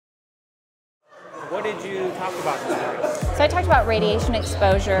What did you talk about today? So I talked about radiation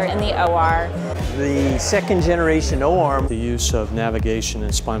exposure in the OR. The second generation OR. The use of navigation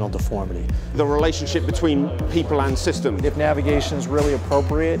and spinal deformity. The relationship between people and systems. If navigation is really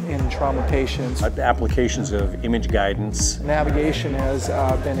appropriate in trauma patients. Applications of image guidance. Navigation has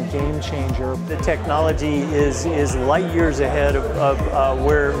been a game changer. The technology is light years ahead of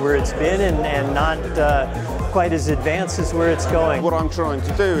where it's been and not quite as advanced as where it's going. What I'm trying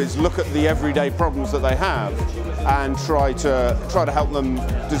to do is look at the everyday problems that they have and try to help them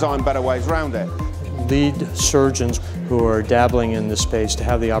design better ways around it. Lead surgeons who are dabbling in this space to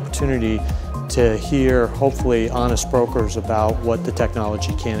have the opportunity to hear, hopefully, honest brokers about what the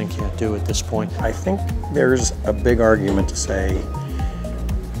technology can and can't do at this point. I think there's a big argument to say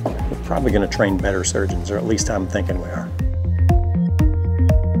we're probably going to train better surgeons, or at least I'm thinking we are.